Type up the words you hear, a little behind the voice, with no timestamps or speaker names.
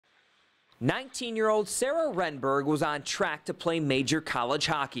19-year-old Sarah Renberg was on track to play major college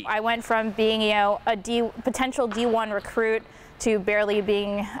hockey. I went from being, a potential D1 recruit to barely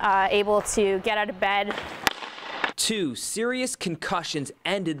being able to get out of bed. 2 serious concussions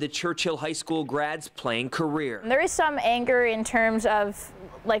ended the Churchill High School grad's playing career. There is some anger in terms of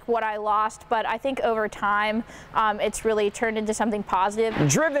what I lost, but I think over time it's really turned into something positive.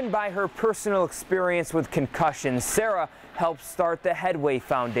 Driven by her personal experience with concussions, Sarah helped start the Headway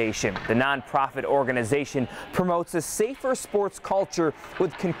Foundation. The nonprofit organization promotes a safer sports culture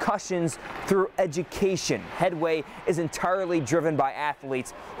with concussions through education. Headway is entirely driven by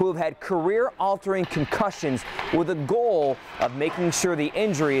athletes who have had career-altering concussions with a goal of making sure the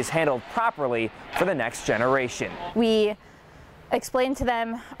injury is handled properly for the next generation. We explain to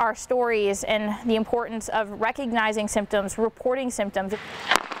them our stories and the importance of recognizing symptoms, reporting symptoms.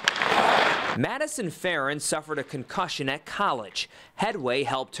 Madison Farron suffered a concussion at college. Headway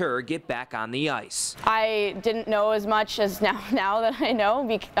helped her get back on the ice. I didn't know as much as now that I know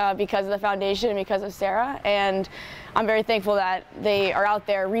because of the foundation and because of Sarah, and I'm very thankful that they are out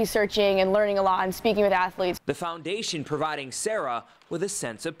there researching and learning a lot and speaking with athletes. The foundation providing Sarah with a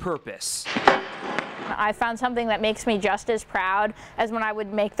sense of purpose. I found something that makes me just as proud as when I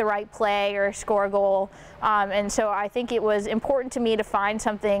would make the right play or score a goal. And so I think it was important to me to find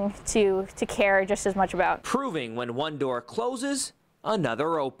something to care just as much about. Proving when one door closes,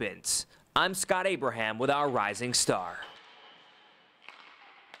 another opens. I'm Scott Abraham with our Rising Star.